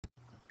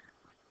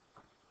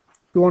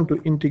we want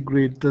to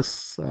integrate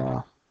this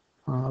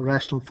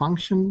rational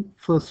function,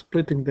 first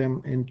splitting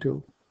them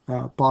into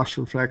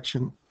partial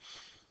fraction,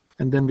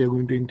 and then we are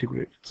going to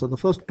integrate. So the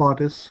first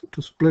part is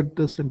to split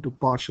this into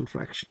partial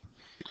fraction.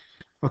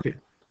 Okay,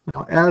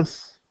 now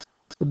as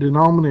the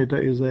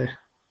denominator is a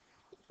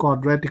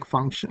quadratic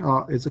function,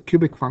 or is a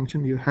cubic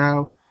function, you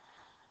have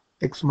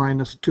x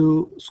minus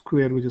 2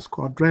 squared, which is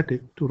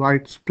quadratic.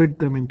 To split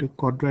them into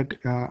quadratic,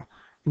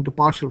 into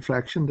partial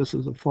fraction, this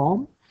is the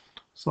form.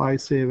 So I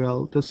say,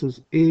 well, this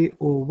is a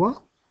over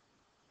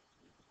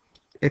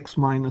x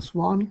minus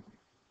 1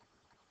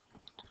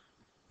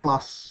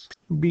 plus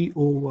b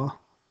over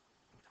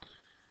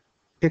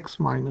x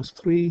minus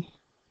 3,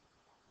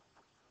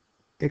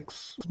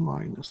 x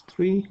minus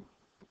 3,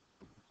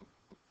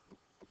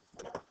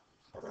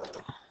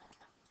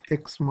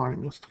 x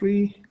minus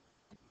 3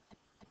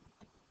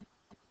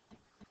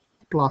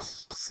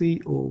 plus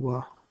c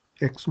over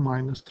x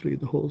minus 3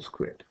 the whole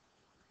squared.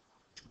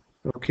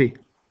 Okay.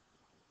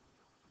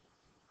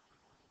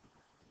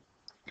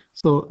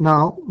 So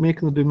now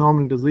making the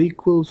denominators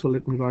equal, so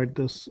let me write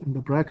this in the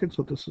bracket.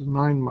 So this is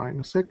 9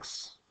 minus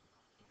x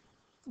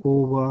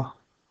over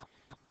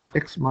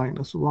x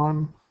minus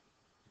 1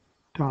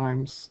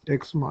 times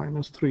x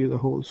minus 3 the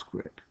whole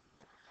squared.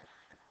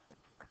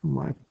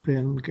 My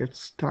pen gets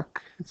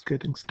stuck. It's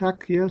getting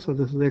stuck here. So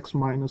this is x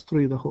minus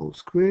 3 the whole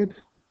squared.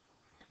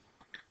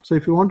 So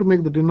if you want to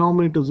make the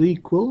denominators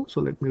equal,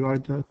 so let me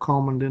write the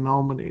common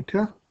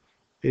denominator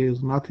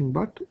is nothing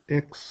but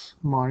x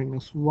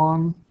minus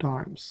 1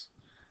 times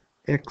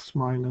x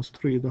minus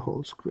 3 the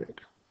whole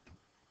squared.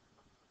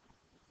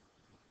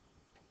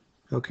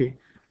 Okay,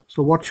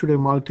 so what should I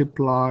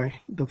multiply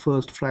the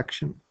first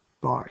fraction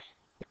by?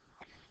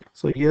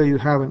 So here you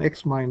have an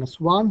x minus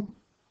 1,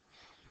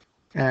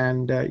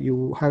 and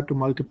you have to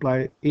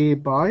multiply a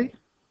by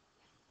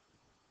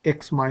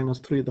x minus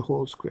 3 the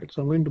whole squared.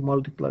 So I'm going to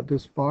multiply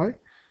this by,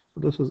 so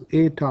this is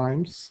a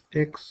times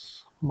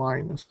x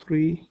minus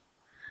 3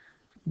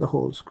 the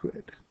whole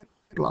squared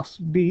plus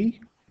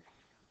b.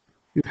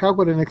 You have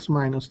got an x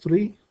minus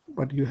 3,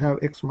 but you have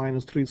x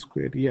minus 3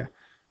 squared here,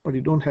 but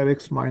you don't have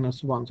x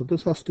minus 1. So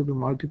this has to be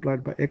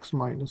multiplied by x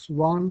minus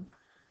 1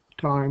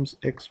 times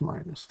x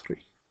minus 3.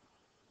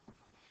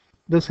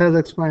 This has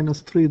x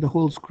minus 3 the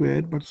whole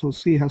squared, but so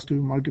c has to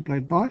be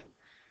multiplied by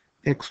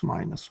x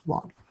minus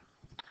 1.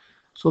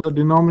 So the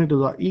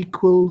denominators are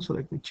equal, so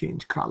let me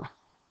change color.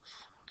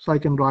 So I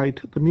can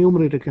write, the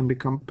numerator can be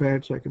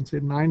compared, so I can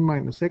say 9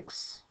 minus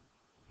x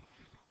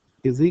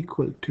is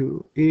equal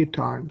to a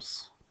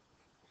times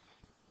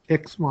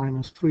x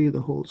minus 3 the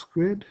whole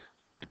squared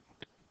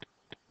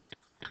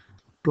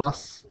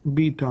plus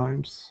b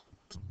times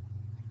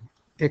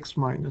x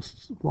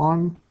minus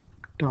 1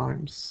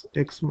 times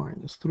x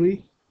minus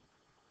 3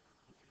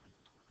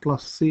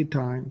 plus c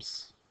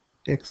times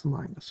x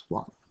minus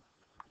 1.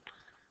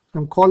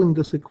 I'm calling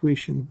this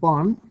equation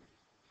 1.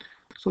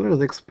 So let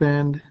us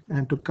expand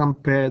and to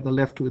compare the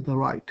left with the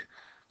right.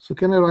 So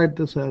can I write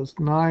this as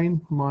 9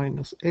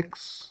 minus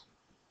x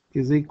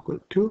is equal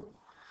to,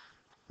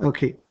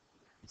 okay,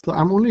 so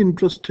I'm only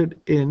interested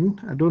in,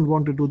 I don't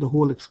want to do the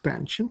whole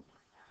expansion.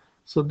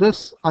 So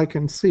this I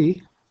can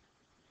see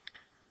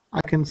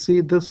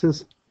this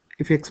is,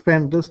 if you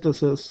expand this,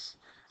 this is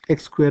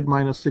x squared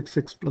minus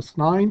 6x plus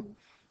 9,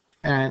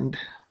 and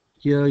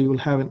here you will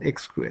have an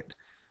x squared.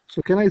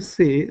 So can I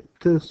say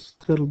this,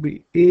 there will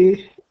be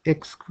a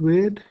x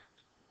squared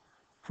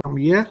from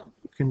here,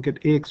 you can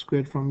get ax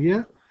squared from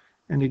here,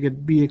 and you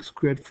get bx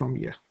squared from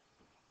here.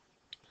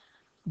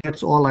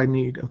 That's all I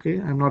need. Okay,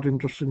 I'm not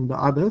interested in the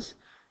others,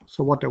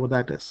 so whatever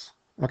that is.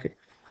 Okay,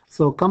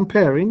 so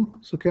comparing,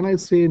 so can I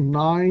say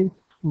 9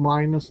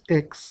 minus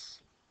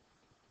x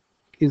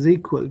is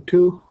equal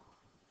to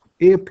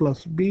a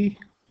plus b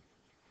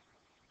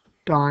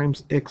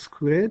times x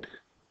squared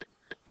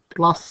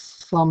plus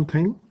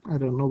something, I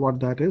don't know what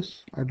that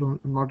is,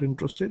 I'm not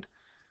interested,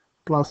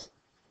 plus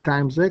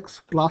times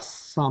x plus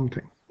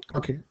something.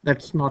 Okay,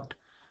 that's not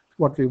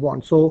what we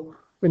want. So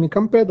when you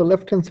compare the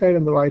left hand side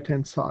and the right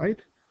hand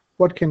side,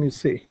 what can you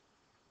say?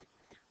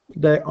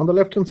 On the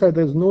left hand side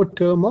there's no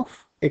term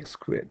of x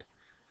squared,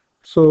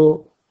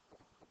 so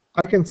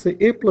I can say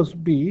a plus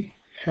b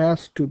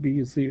has to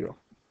be 0.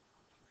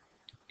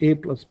 A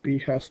plus b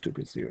has to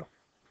be 0.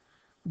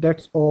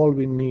 That's all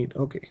we need.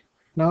 Okay,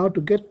 now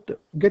to get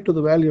to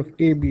the value of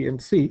a, b,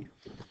 and c,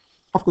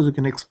 of course you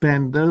can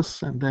expand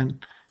this and then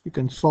you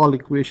can solve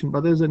equation,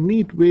 but there's a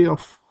neat way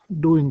of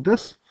doing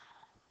this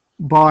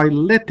by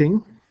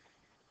letting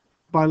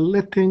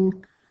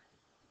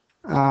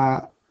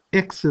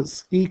x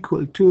is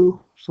equal to,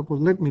 suppose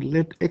let me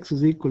let x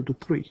is equal to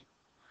 3.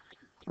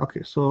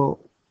 Okay, so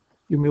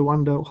you may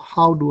wonder,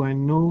 how do I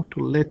know to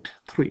let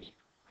 3?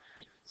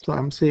 So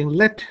I'm saying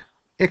let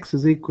x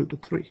is equal to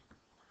 3.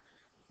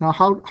 Now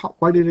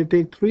why did I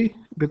take 3?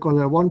 Because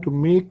I want to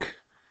make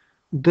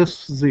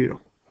this 0.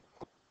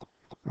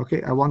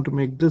 Okay, I want to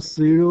make this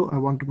 0, I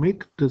want to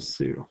make this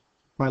 0.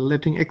 By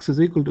letting x is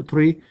equal to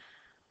 3,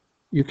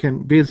 you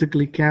can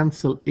basically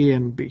cancel a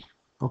and b.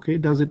 Okay,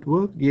 does it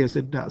work? Yes,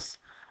 it does.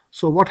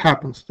 So what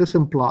happens? This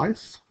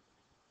implies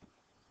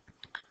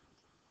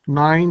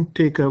 9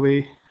 take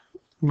away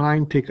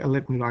 9 take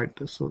let me write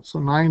this. So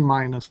 9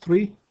 minus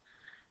 3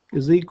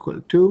 is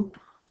equal to,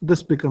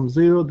 this becomes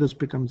 0, this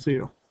becomes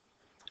 0,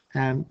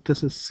 and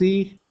this is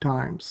C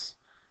times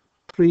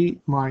 3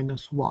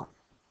 minus 1.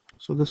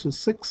 So this is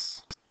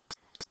 6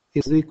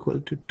 is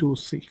equal to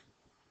 2C.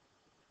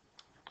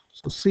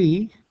 So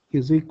C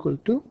is equal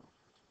to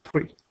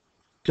 3,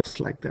 just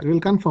like that. We'll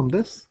confirm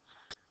this.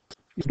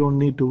 You don't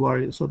need to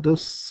worry. So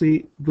this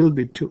C will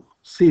be 2,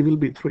 C will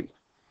be 3.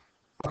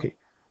 Okay,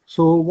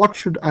 so what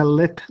should I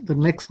let the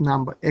next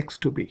number x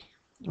to be?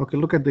 Okay,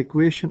 look at the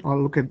equation,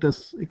 or look at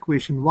this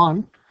equation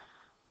 1.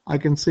 I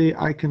can say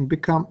I can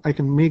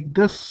make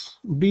this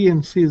b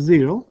and c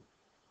 0.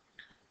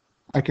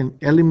 I can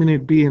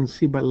eliminate b and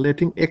c by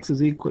letting x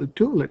is equal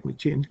to, let me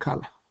change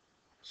color.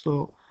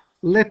 So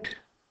let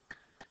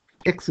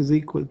x is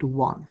equal to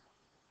 1.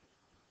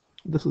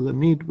 This is a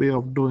neat way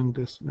of doing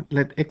this.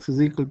 Let x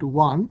is equal to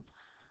 1.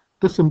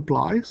 This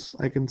implies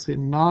I can say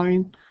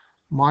 9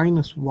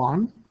 minus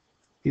 1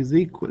 is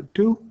equal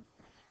to,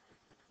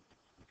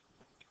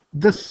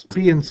 this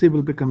b and c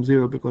will become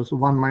 0 because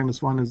 1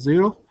 minus 1 is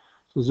 0.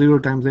 So 0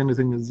 times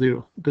anything is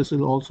 0. This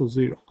is also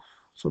 0.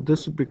 So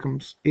this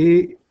becomes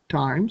a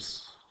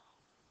times,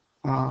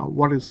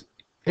 what is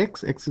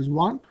x? X is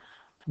 1.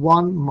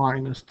 1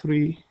 minus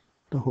 3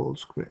 the whole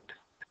squared.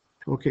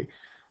 Okay,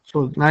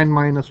 so 9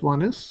 minus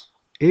 1 is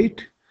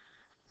 8,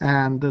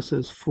 and this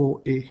is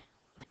 4a.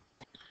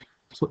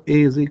 So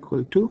a is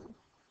equal to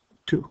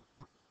 2.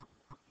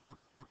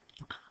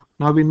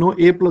 Now we know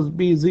a plus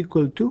b is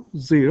equal to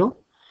 0.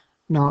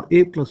 Now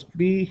a plus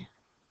b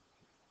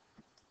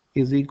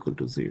is equal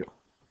to 0.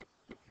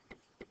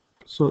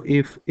 So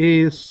if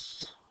a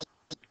is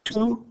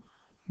 2,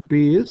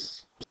 b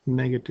is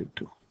negative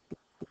 2.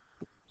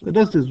 So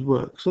does this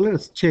work? So let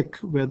us check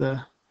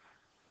whether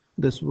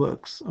this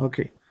works.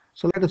 Okay,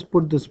 so let us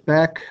put this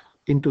back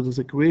into this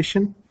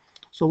equation.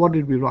 So what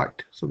did we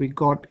write? So we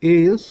got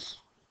a is,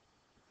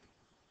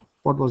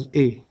 what was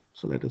a?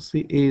 So let us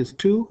see, a is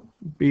 2,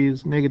 b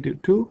is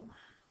negative 2,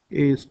 a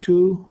is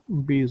 2,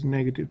 b is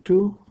negative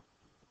 2,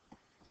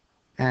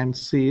 and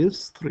c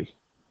is 3.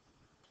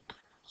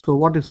 So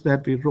what is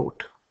that we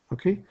wrote?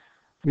 Okay,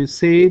 we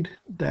said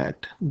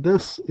that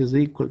this is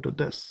equal to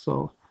this.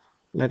 So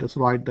let us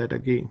write that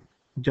again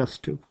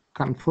just to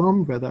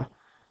confirm whether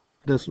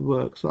this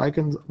works. So I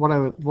can,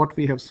 what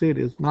we have said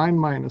is 9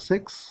 minus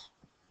x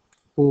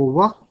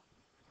over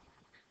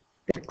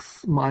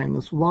x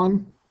minus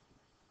 1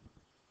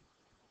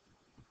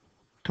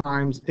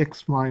 times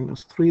x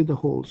minus 3 the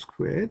whole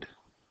squared,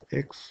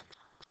 x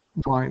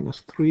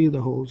minus 3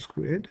 the whole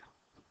squared,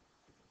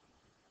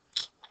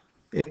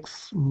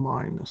 x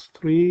minus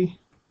 3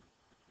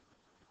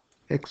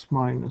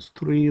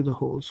 the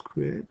whole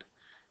squared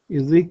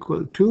is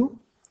equal to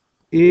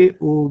a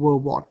over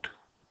what?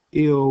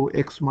 A over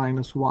x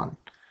minus 1.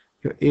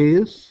 Your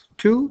a is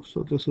 2,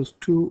 so this is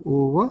 2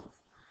 over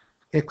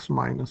x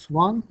minus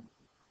 1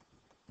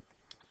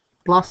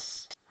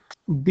 plus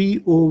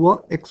b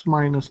over x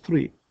minus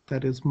 3,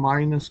 that is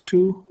minus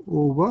 2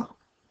 over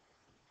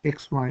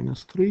x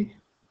minus 3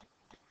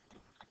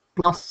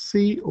 plus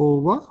c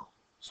over,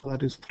 so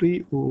that is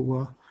 3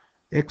 over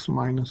x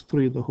minus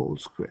 3 the whole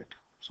squared.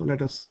 So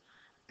let us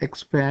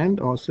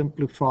expand or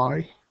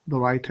simplify the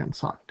right hand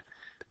side.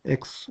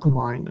 X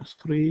minus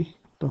 3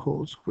 the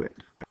whole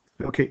squared.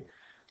 Okay,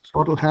 so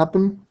what will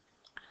happen?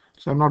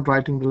 So I'm not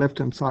writing the left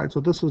hand side. So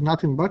this is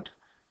nothing but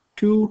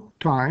 2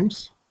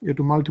 times, you have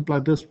to multiply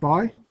this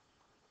by,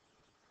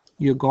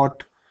 you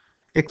got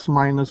x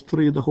minus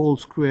 3 the whole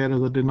square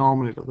as a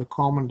denominator. The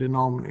common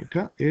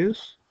denominator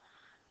is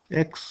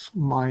x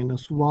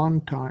minus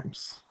 1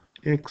 times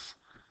x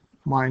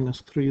minus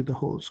 3 the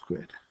whole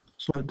squared.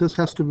 So this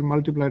has to be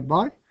multiplied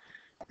by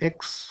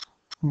x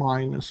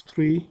minus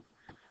 3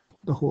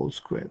 the whole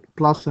squared.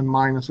 Plus and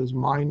minus is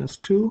minus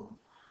 2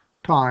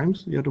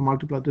 times, you have to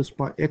multiply this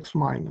by x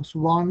minus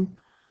 1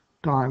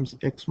 times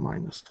x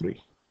minus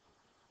 3.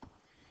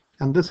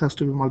 And this has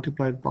to be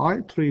multiplied by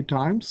 3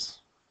 times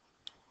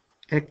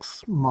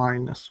x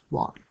minus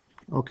 1.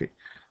 Okay,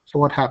 so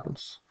what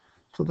happens?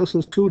 So this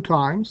is 2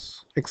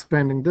 times,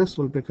 expanding this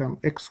will become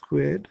x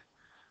squared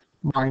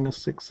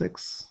minus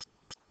 6x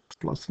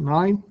plus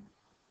 9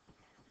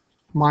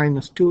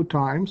 minus 2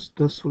 times,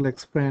 this will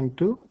expand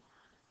to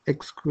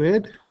x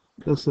squared.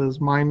 This is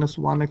minus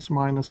 1x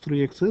minus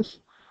 3x is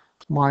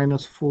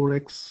minus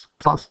 4x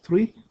plus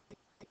 3,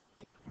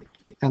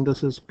 and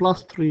this is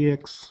plus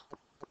 3x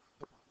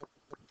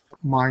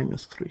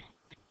minus 3.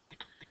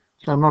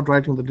 So I'm not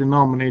writing the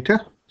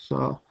denominator,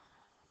 so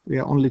we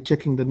are only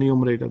checking the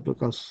numerator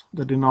because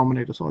the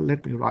denominator, so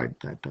let me write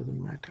that,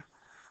 doesn't matter.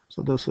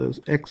 So this is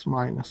x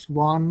minus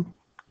 1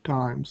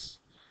 times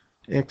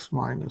x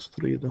minus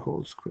 3 the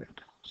whole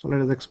squared. So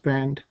let us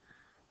expand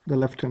the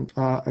left hand,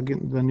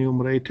 again the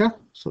numerator.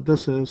 So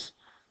this is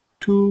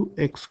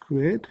 2x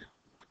squared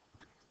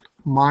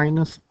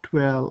minus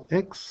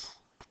 12x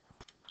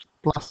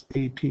plus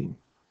 18.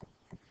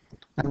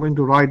 I'm going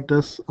to write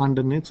this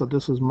underneath. So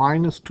this is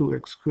minus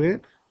 2x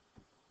squared.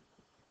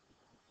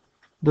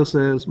 This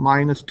is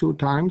minus 2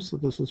 times, so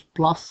this is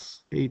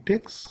plus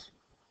 8x,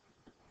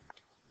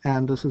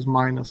 and this is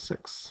minus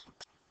 6.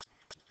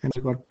 And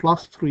we got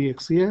plus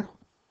 3x here,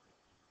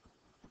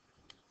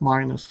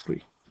 minus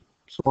 3.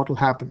 So what will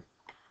happen?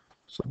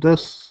 So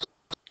this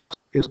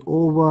is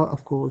over,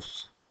 of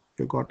course,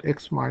 you got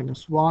x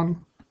minus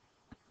 1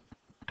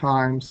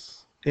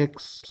 times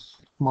x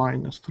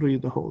minus 3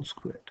 the whole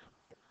squared.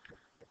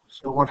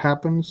 So what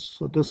happens?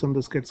 So this and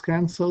this gets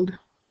cancelled.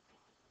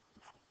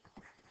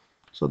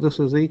 So this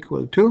is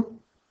equal to,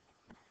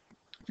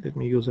 let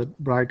me use a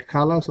bright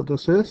color. So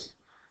this is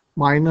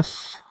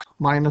minus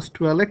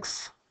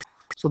 12x.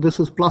 So this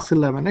is plus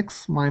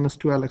 11x, minus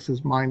 12x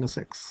is minus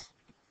x.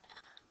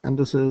 And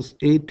this is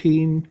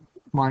 18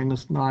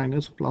 minus 9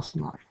 is plus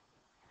 9.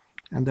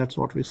 And that's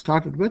what we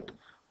started with,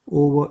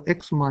 over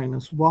x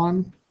minus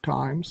 1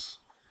 times,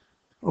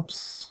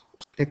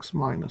 x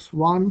minus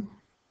 1.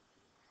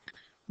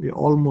 We're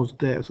almost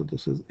there. So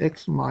this is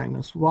x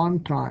minus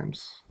 1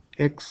 times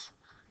x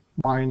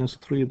minus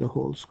 3 the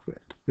whole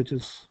squared, which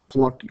is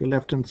what your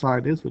left hand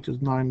side is, which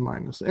is 9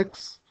 minus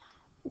x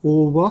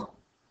over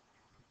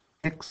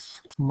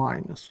x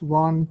minus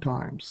 1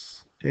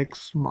 times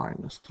x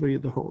minus 3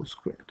 the whole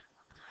squared.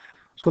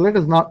 So let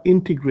us now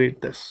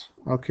integrate this.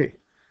 Okay,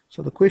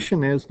 so the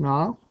question is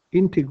now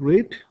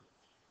integrate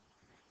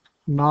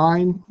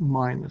 9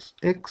 minus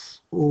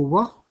x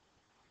over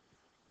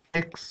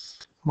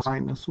x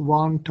minus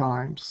 1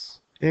 times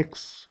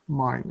x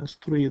minus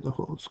 3 the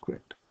whole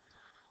squared.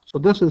 So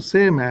this is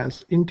same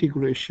as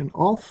integration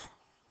of,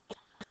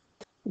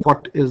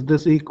 what is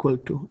this equal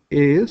to,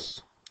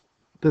 is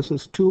this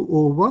is 2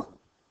 over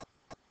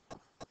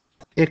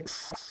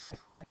x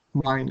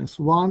minus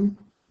 1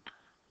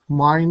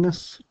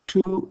 minus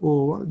 2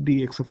 over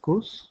dx, of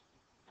course,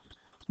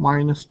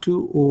 minus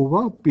 2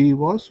 over b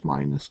was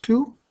minus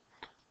 2,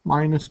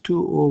 minus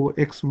 2 over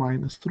x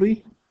minus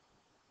 3,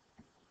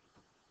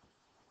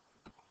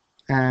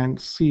 and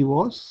c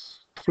was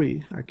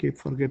 3. I keep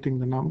forgetting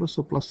the number.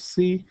 So plus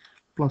c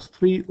plus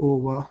 3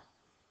 over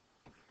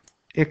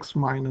x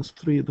minus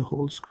 3 the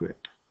whole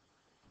squared,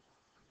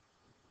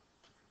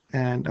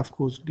 and of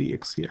course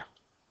dx here.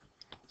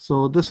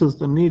 So this is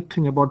the neat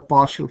thing about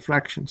partial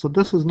fraction. So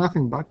this is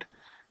nothing but,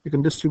 you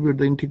can distribute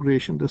the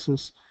integration. This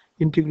is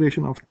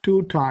integration of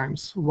 2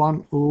 times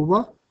 1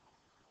 over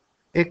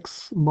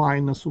x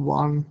minus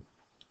 1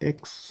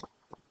 x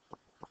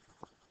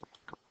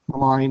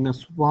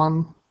minus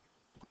 1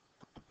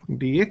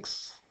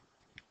 dx.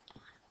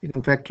 You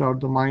can factor out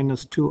the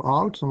minus 2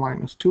 out, so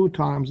minus 2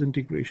 times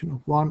integration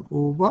of 1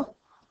 over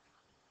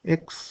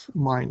x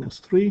minus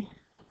 3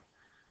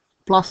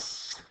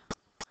 plus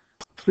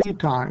 3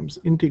 times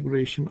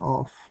integration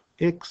of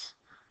x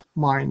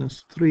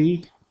minus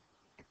 3.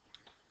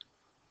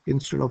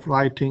 Instead of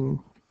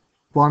writing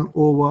 1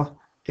 over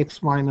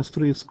x minus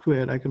 3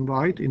 squared, I can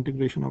write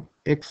integration of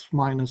x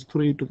minus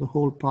 3 to the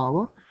whole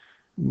power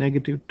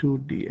negative 2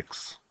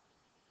 dx.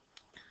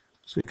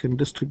 So you can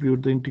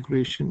distribute the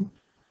integration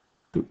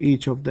to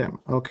each of them.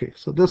 Okay,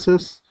 so this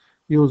is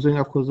using,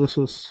 of course, this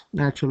is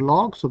natural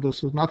log. So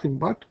this is nothing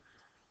but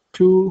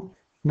 2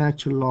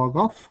 natural log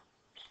of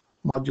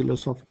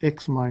modulus of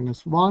x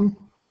minus 1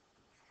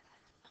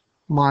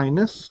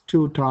 minus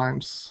 2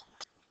 times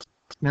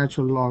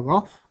natural log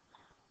of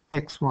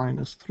x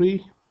minus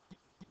 3.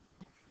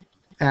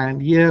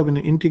 And here when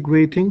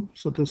integrating,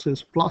 so this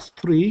is plus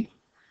 3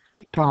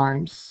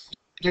 times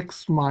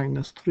x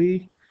minus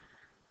 3.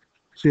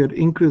 So you have to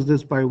increase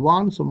this by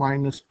 1, so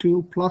minus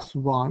 2 plus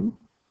 1.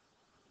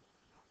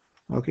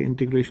 Okay,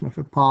 integration of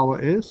a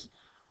power is,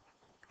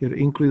 you have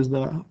to increase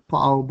the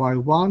power by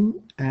 1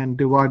 and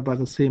divide by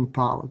the same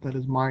power, that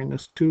is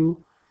minus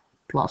 2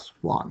 plus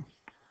 1.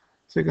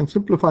 So you can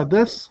simplify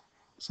this.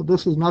 So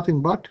this is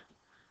nothing but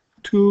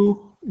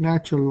 2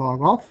 natural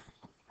log of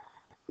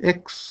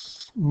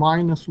x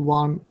minus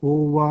 1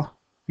 over,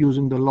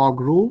 using the log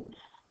rule,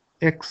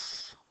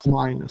 x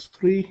minus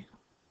 3.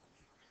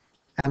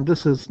 And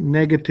this is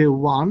negative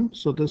 1,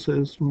 so this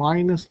is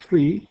minus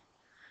 3,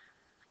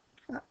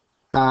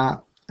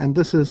 and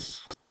this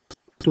is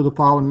to the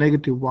power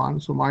negative 1,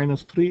 so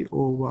minus 3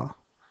 over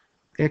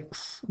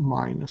x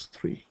minus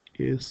 3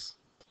 is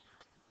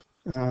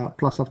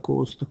plus, of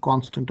course, the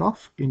constant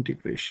of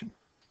integration,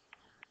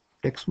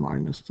 x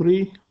minus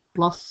 3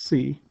 plus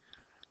c,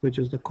 which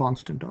is the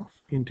constant of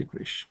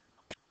integration.